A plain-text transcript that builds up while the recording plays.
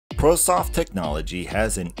ProSoft technology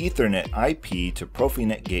has an EtherNet IP to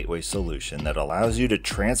PROFINET gateway solution that allows you to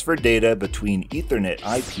transfer data between EtherNet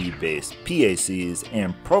IP-based PACs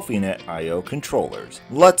and PROFINET IO controllers.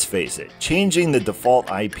 Let's face it, changing the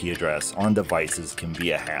default IP address on devices can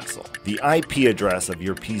be a hassle. The IP address of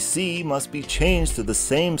your PC must be changed to the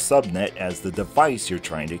same subnet as the device you're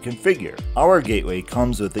trying to configure. Our gateway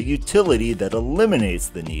comes with a utility that eliminates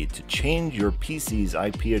the need to change your PC's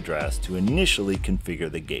IP address to initially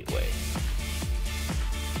configure the gateway.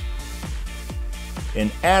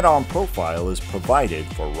 An add-on profile is provided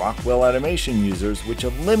for Rockwell automation users, which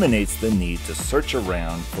eliminates the need to search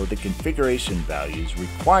around for the configuration values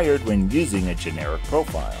required when using a generic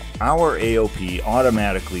profile. Our AOP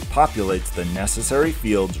automatically populates the necessary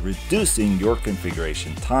fields, reducing your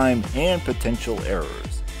configuration time and potential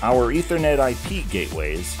errors. Our EtherNet IP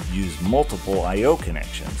gateways use multiple I/O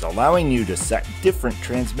connections, allowing you to set different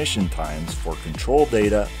transmission times for control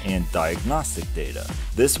data and diagnostic data.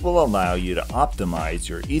 This will allow you to optimize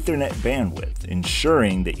your Ethernet bandwidth,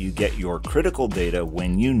 ensuring that you get your critical data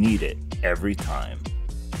when you need it, every time.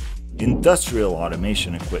 Industrial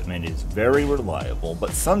automation equipment is very reliable,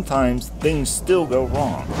 but sometimes things still go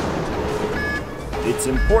wrong. It's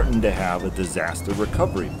important to have a disaster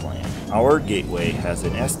recovery plan. Our gateway has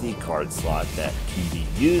an SD card slot that can be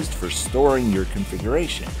used for storing your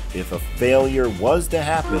configuration. If a failure was to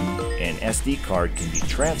happen, an SD card can be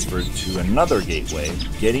transferred to another gateway,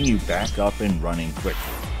 getting you back up and running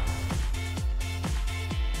quickly.